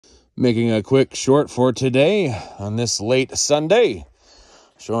Making a quick short for today on this late Sunday.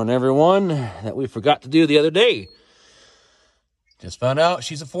 Showing everyone that we forgot to do the other day. Just found out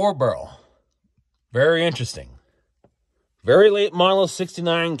she's a 4-barrel. Very interesting. Very late model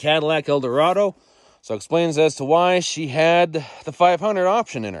 69 Cadillac Eldorado. So explains as to why she had the 500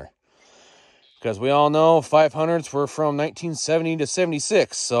 option in her. Because we all know 500s were from 1970 to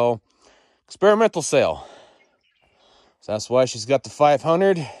 76. So experimental sale. So that's why she's got the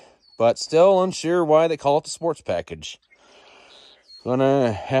 500. But still unsure why they call it the sports package.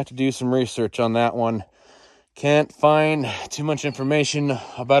 Gonna have to do some research on that one. Can't find too much information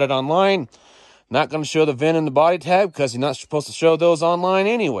about it online. Not gonna show the VIN and the body tag because you're not supposed to show those online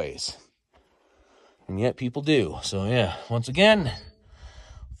anyways. And yet people do. So yeah, once again,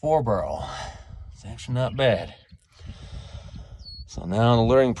 4-barrel. It's actually not bad. So now the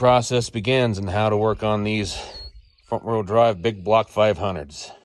learning process begins on how to work on these front-wheel drive big block 500s.